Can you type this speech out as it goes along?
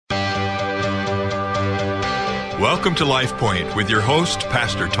Welcome to Life Point with your host,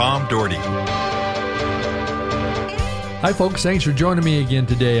 Pastor Tom Dougherty. Hi, folks. Thanks for joining me again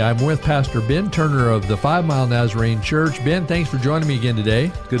today. I'm with Pastor Ben Turner of the 5 Mile Nazarene Church. Ben, thanks for joining me again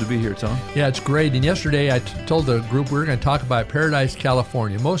today. Good to be here, Tom. Yeah, it's great. And yesterday I told the group we were going to talk about Paradise,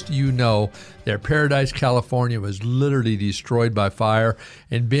 California. Most of you know that Paradise, California was literally destroyed by fire.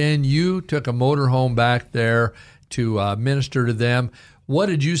 And Ben, you took a motorhome back there to minister to them. What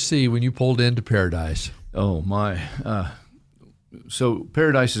did you see when you pulled into Paradise? Oh, my. So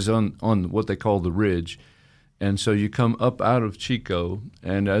Paradise is on what they call the ridge. And so you come up out of Chico,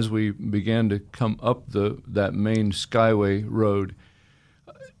 and as we began to come up that main Skyway road,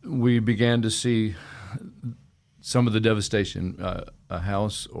 we began to see some of the devastation, a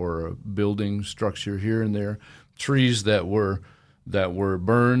house or a building structure here and there, trees that were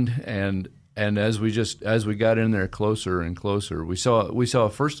burned, and as we got in there closer and closer, we saw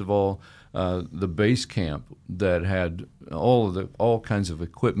first of all the base camp that had all kinds of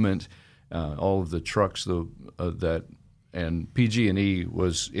equipment. All of the trucks and PG&E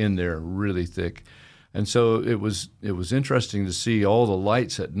was in there really thick, and so it was interesting to see all the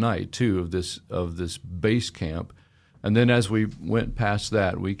lights at night too of this base camp, and then as we went past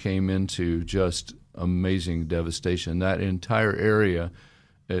that, we came into just amazing devastation. That entire area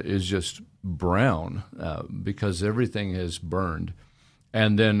is just brown because everything has burned,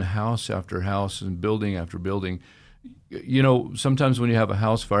 and then house after house and building after building. You know, sometimes when you have a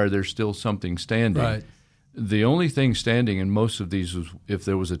house fire, there's still something standing. Right. The only thing standing in most of these was if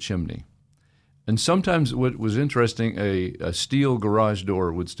there was a chimney. And sometimes what was interesting, a steel garage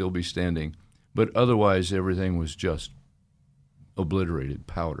door would still be standing, but otherwise everything was just obliterated,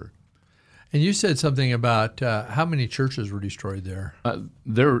 powder. And you said something about how many churches were destroyed there?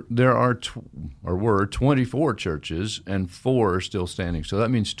 There were 24 churches, and 4 are still standing. So that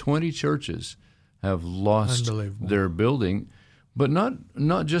means 20 churches have lost their building, but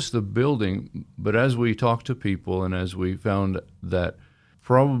not just the building, but as we talked to people and as we found that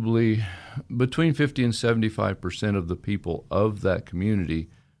probably between 50 and 75% of the people of that community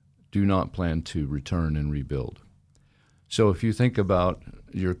do not plan to return and rebuild. So if you think about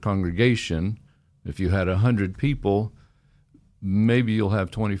your congregation, if you had 100 people, maybe you'll have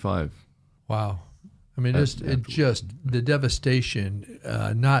 25. Wow. I mean, just the devastation,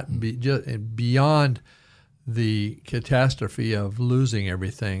 beyond the catastrophe of losing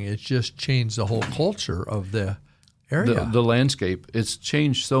everything. It's just changed the whole culture of the area. The landscape, it's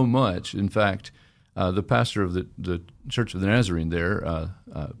changed so much. In fact, the pastor of the Church of the Nazarene there,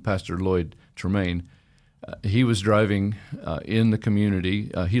 Pastor Lloyd Tremaine, he was driving in the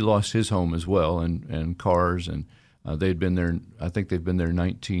community. He lost his home as well and cars, and they'd been there. I think they've been there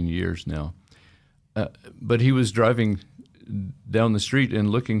 19 years now. But he was driving down the street and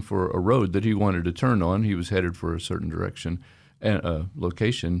looking for a road that he wanted to turn on. He was headed for a certain direction and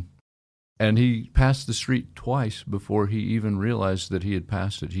location, and he passed the street twice before he even realized that he had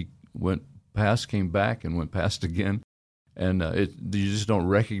passed it. He went past, came back, and went past again, and you just don't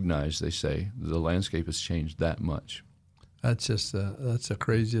recognize, they say, the landscape has changed that much. That's just that's the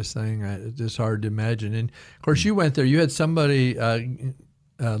craziest thing. It's just hard to imagine. And, of course, you went there. You had somebody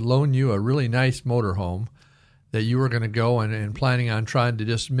loan you a really nice motorhome that you were going to go and planning on trying to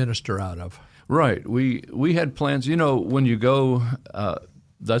just minister out of. Right. We had plans. You know, when you go,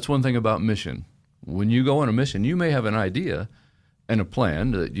 that's one thing about mission. When you go on a mission, you may have an idea and a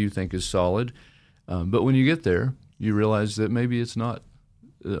plan that you think is solid, but when you get there, you realize that maybe it's not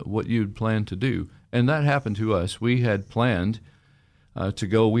what you'd planned to do. And that happened to us. We had planned to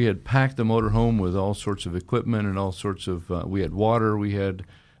go. We had packed the motorhome with all sorts of equipment and all sorts of, we had water, we had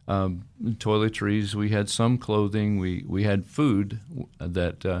toiletries, we had some clothing, we had food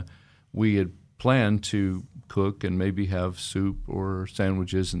that we had planned to cook and maybe have soup or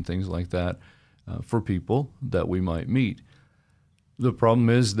sandwiches and things like that for people that we might meet. The problem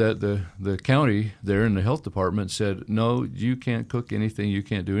is that the county there in the health department said, no, you can't cook anything, you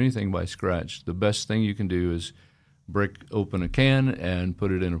can't do anything by scratch. The best thing you can do is break open a can and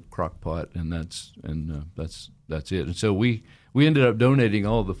put it in a crock pot, and that's it. And so we ended up donating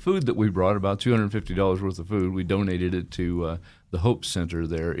all the food that we brought, about $250 worth of food. We donated it to the Hope Center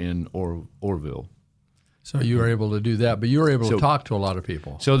there in Orville. So you were able to do that, but you were able to talk to a lot of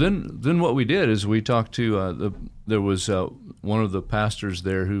people. So then what we did is we talked to there was one of the pastors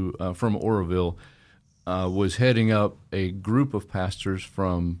there who from Orville was heading up a group of pastors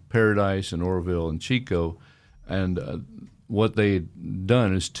from Paradise and Orville and Chico, and what they had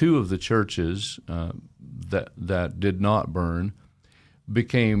done is 2 of the churches that did not burn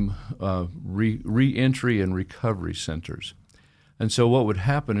became re-entry and recovery centers. And so what would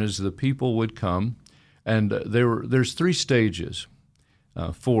happen is the people would come. And there's 3 stages,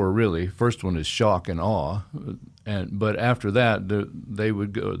 4 really. First one is shock and awe, but after that they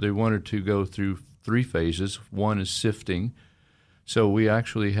wanted to go through 3 phases. One is sifting. So we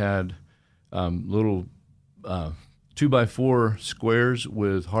actually had little 2x4 squares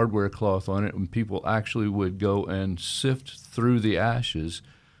with hardware cloth on it, and people actually would go and sift through the ashes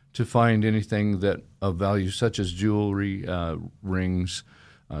to find anything that of value, such as jewelry, rings,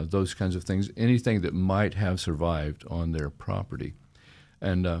 those kinds of things, anything that might have survived on their property.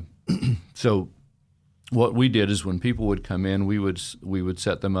 And so what we did is when people would come in, we would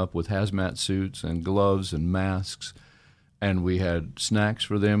set them up with hazmat suits and gloves and masks, and we had snacks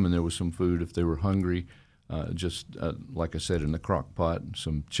for them, and there was some food if they were hungry. Like I said, in the crock pot,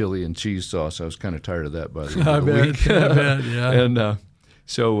 some chili and cheese sauce. I was kind of tired of that by the end of the week. I bet, yeah. And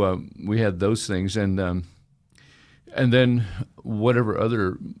so we had those things, and then whatever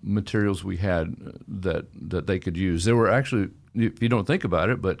other materials we had that they could use. There were actually, if you don't think about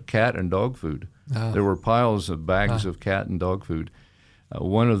it, but cat and dog food. Oh. There were piles of bags of cat and dog food.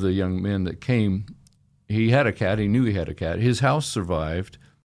 One of the young men that came, he had a cat. He knew he had a cat. His house survived,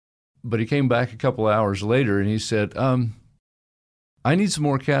 but he came back a couple hours later and he said, I need some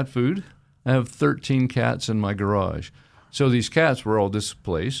more cat food. I have 13 cats in my garage. So these cats were all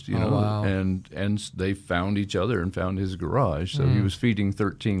displaced, wow. and they found each other and found his garage. So he was feeding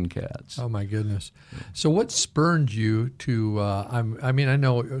 13 cats. Oh, my goodness. So what spurned you to, I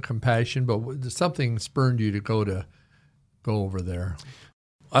know compassion, but something spurned you to go over there?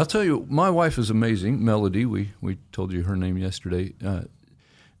 I'll tell you, my wife is amazing, Melody. We told you her name yesterday.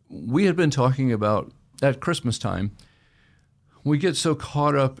 We had been talking about, at Christmas time, we get so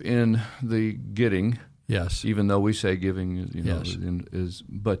caught up in the getting. Yes. Even though we say giving, yes.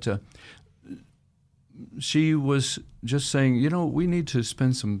 But she was just saying, we need to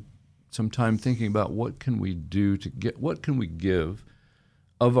spend some time thinking about what can we do what can we give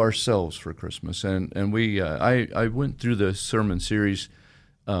of ourselves for Christmas, and I went through the sermon series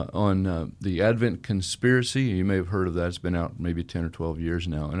on the Advent Conspiracy. You may have heard of that. It's been out maybe 10 or 12 years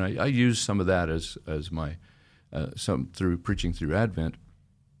now, and I use some of that as my through preaching through Advent,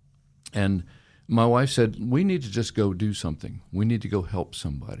 and my wife said, we need to just go do something. We need to go help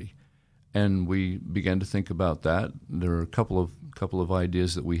somebody. And we began to think about that. There were a couple of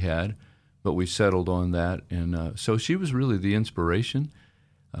ideas that we had, but we settled on that. And so she was really the inspiration,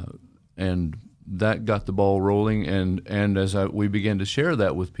 and that got the ball rolling. And as we began to share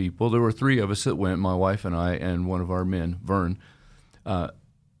that with people, there were 3 of us that went, my wife and I and one of our men, Vern.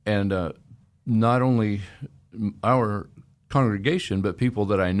 And not only our congregation, but people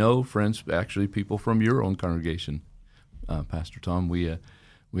that I know, friends, actually people from your own congregation, Pastor Tom. We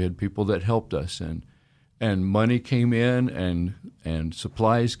had people that helped us, and money came in, and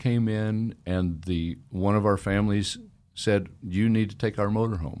supplies came in, and one of our families said, "You need to take our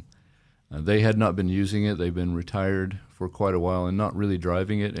motorhome." They had not been using it; they've been retired for quite a while and not really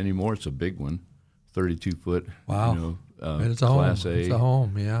driving it anymore. It's a big one, 32-foot. Wow. It's a Class home. A. It's a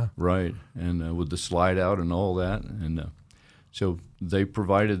home, yeah. Right, and with the slide out and all that, and so they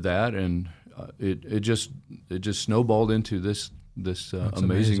provided that, and it just snowballed into this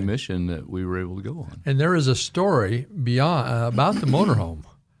amazing mission that we were able to go on. And there is a story about the motorhome.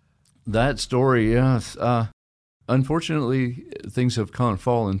 That story, yes. Unfortunately, things have kind of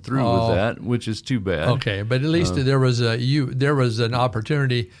fallen through with that, which is too bad. Okay, but at least there was an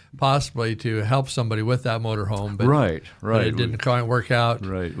opportunity possibly to help somebody with that motorhome. But, right. But it didn't quite work out.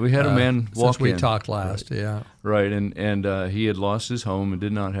 Right. We had a man walk since we in. talked last. Right. Yeah. Right, and he had lost his home and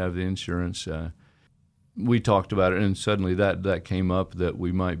did not have the insurance. We talked about it, and suddenly that came up that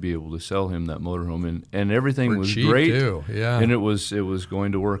we might be able to sell him that motorhome, and everything was cheap great. Too. Yeah. And it was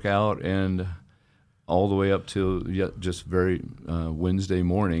going to work out, and all the way up to just very Wednesday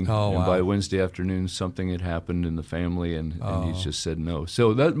morning. Oh, and wow. by Wednesday afternoon, something had happened in the family, and he just said no.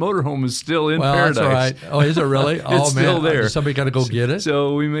 So that motorhome is still in paradise. That's right. Oh, is it really? It's still there. Somebody got to go get it?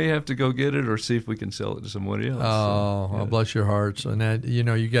 So we may have to go get it or see if we can sell it to somebody else. Oh, well, bless your hearts. And that,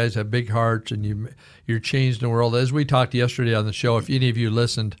 you guys have big hearts, and you're changing the world. As we talked yesterday on the show, if any of you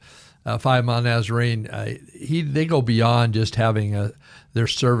listened, 5 Mile Nazarene, they go beyond just having their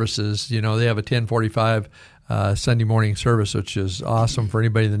services. They have a 10:45 Sunday morning service, which is awesome for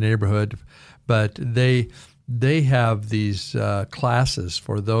anybody in the neighborhood. But they have these classes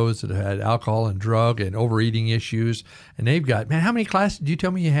for those that have had alcohol and drug and overeating issues. And they've got, man, how many classes did you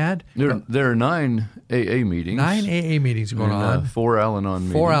tell me you had? There are 9 AA meetings. 9 AA meetings going on. 4 Al-Anon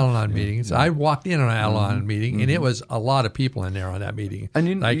meetings. 4 Al-Anon meetings. I walked in on an Al-Anon meeting, and it was a lot of people in there on that meeting.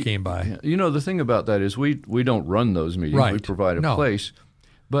 And I came by. The thing about that is we don't run those meetings. Right. We provide a place.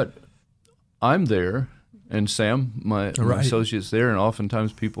 But I'm there and Sam, my associates there, and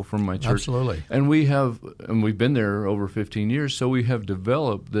oftentimes people from my church. Absolutely. And we've been there over 15 years, so we have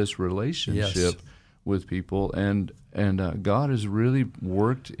developed this relationship with people, and God has really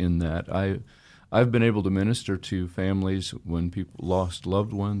worked in that. I've been able to minister to families when people lost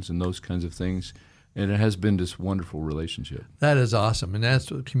loved ones and those kinds of things, and it has been this wonderful relationship. That is awesome, and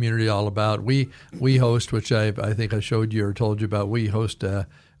that's what community is all about. We host, which I think I showed you or told you about, we host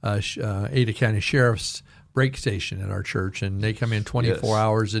Ada County Sheriff's break station at our church, and they come in 24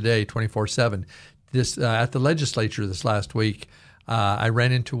 hours a day, 24/7. This at the legislature this last week, I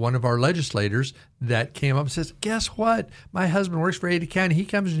ran into one of our legislators that came up and says, guess what? My husband works for Ada County. He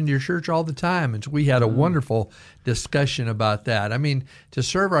comes into your church all the time. And so we had a wonderful discussion about that. I mean, to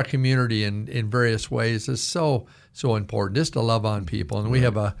serve our community in various ways is so important, just to love on people. And we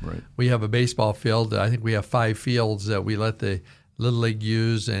have a baseball field. I think we have 5 fields that we let the Little League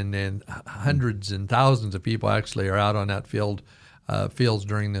use, and hundreds and thousands of people actually are out on that fields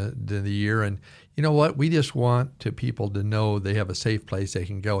during the year. And you know what? We just want people to know they have a safe place they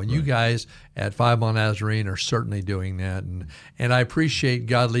can go. And you guys at 5 Mile Nazarene are certainly doing that. And I appreciate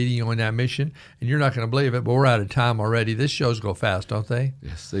God leading you on that mission. And you're not going to believe it, but we're out of time already. These shows go fast, don't they?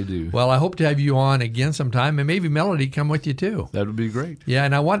 Yes, they do. Well, I hope to have you on again sometime, and maybe Melody come with you too. That would be great. Yeah,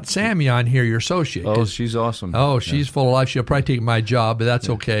 and I want Sammy on here, your associate. Oh, she's awesome. Oh, she's full of life. She'll probably take my job, but that's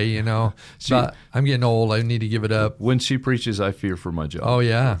okay, you know. But I'm getting old. I need to give it up. When she preaches, I fear for my job. Oh,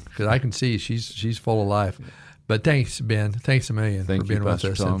 yeah, because I can see she's full of life. But thanks, Ben. Thanks a million for being with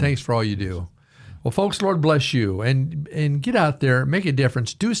us. Tom. And thanks for all you do. Well, folks, Lord bless you. And get out there, make a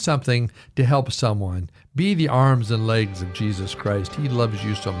difference. Do something to help someone. Be the arms and legs of Jesus Christ. He loves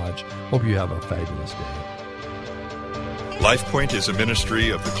you so much. Hope you have a fabulous day. LifePoint is a ministry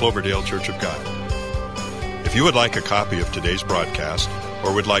of the Cloverdale Church of God. If you would like a copy of today's broadcast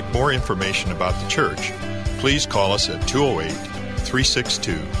or would like more information about the church, please call us at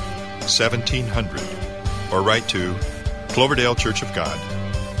 208-362-1700 or write to Cloverdale Church of God,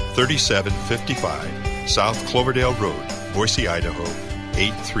 3755 South Cloverdale Road, Boise, Idaho,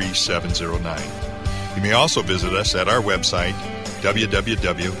 83709. You may also visit us at our website,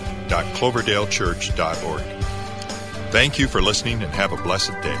 www.cloverdalechurch.org. Thank you for listening and have a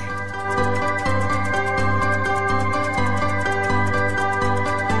blessed day.